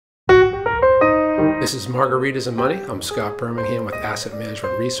This is Margaritas and Money. I'm Scott Birmingham with Asset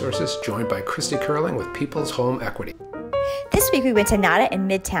Management Resources, joined by Kristi Curling with People's Home Equity. This week we went to Nada in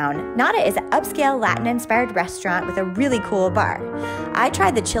Midtown. Nada is an upscale Latin-inspired restaurant with a really cool bar. I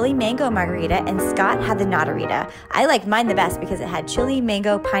tried the chili mango margarita and Scott had the Nadarita. I liked mine the best because it had chili,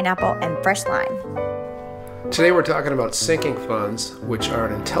 mango, pineapple, and fresh lime. Today we're talking about sinking funds, which are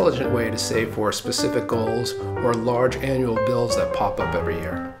an intelligent way to save for specific goals or large annual bills that pop up every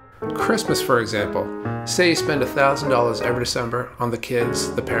year. Christmas, for example. Say you spend $1,000 every December on the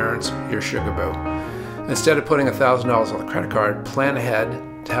kids, the parents, your sugar bill. Instead of putting $1,000 on the credit card, plan ahead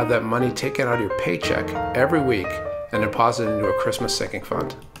to have that money taken out of your paycheck every week and deposited into a Christmas sinking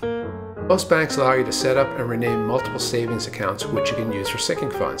fund. Most banks allow you to set up and rename multiple savings accounts which you can use for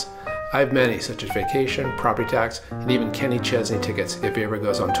sinking funds. I have many, such as vacation, property tax, and even Kenny Chesney tickets if he ever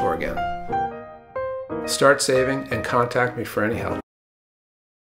goes on tour again. Start saving and contact me for any help.